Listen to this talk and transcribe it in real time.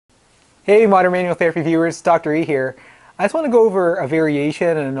Hey Modern Manual Therapy viewers, Dr. E here. I just want to go over a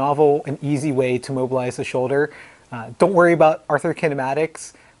variation and a novel and easy way to mobilize the shoulder. Don't worry about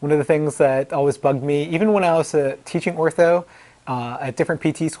arthrokinematics. One of the things that always bugged me, even when I was teaching ortho at different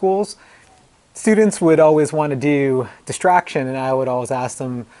PT schools, students would always want to do distraction, and I would always ask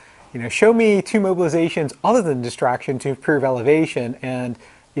them, show me two mobilizations other than distraction to improve elevation. And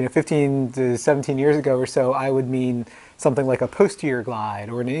 15 to 17 years ago or so, I would mean something like a posterior glide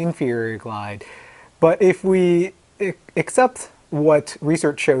or an inferior glide. But if we accept what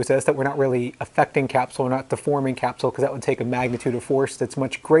research shows us, that we're not really affecting capsule, we're not deforming capsule, because that would take a magnitude of force that's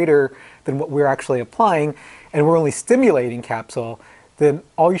much greater than what we're actually applying, and we're only stimulating capsule, then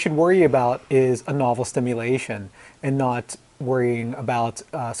all you should worry about is a novel stimulation and not worrying about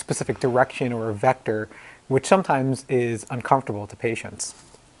a specific direction or a vector, which sometimes is uncomfortable to patients.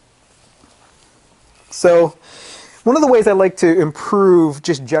 So one of the ways I like to improve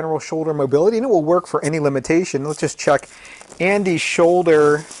just general shoulder mobility, and it will work for any limitation. Let's just check. Andy's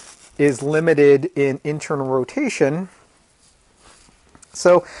shoulder is limited in internal rotation.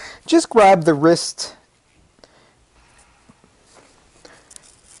 So just grab the wrist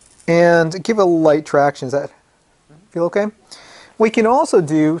and give a light traction. Does that feel okay? What we can also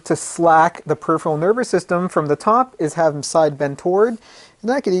do to slack the peripheral nervous system from the top is have him side bend toward. And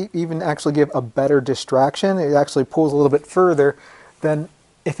that could even actually give a better distraction. It actually pulls a little bit further than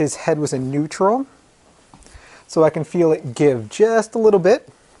if his head was in neutral. So I can feel it give just a little bit.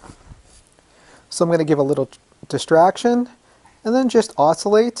 So I'm going to give a little distraction and then just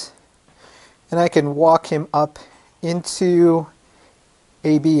oscillate. And I can walk him up into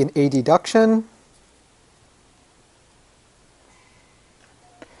AB and adduction.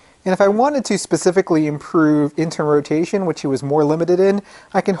 And if I wanted to specifically improve internal rotation, which he was more limited in,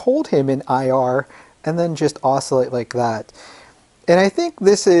 I can hold him in IR and then just oscillate like that. And I think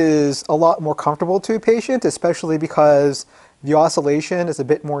this is a lot more comfortable to a patient, especially because the oscillation is a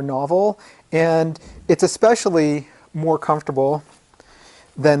bit more novel, and it's especially more comfortable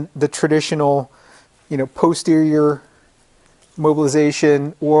than the traditional, posterior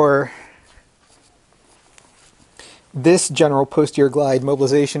mobilization or this general posterior glide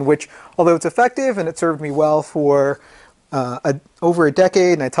mobilization, which, although it's effective and it served me well for over a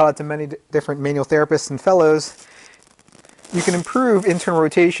decade, and I taught it to many different manual therapists and fellows, you can improve internal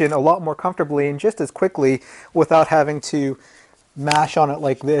rotation a lot more comfortably and just as quickly without having to mash on it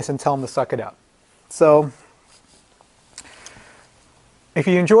like this and tell them to suck it up. So if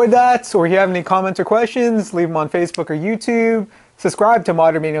you enjoyed that, or you have any comments or questions, leave them on Facebook or YouTube. Subscribe to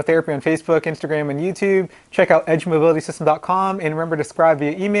Modern Manual Therapy on Facebook, Instagram, and YouTube. Check out edgemobilitysystem.com, and remember to subscribe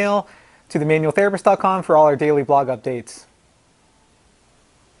via email to themanualtherapist.com for all our daily blog updates.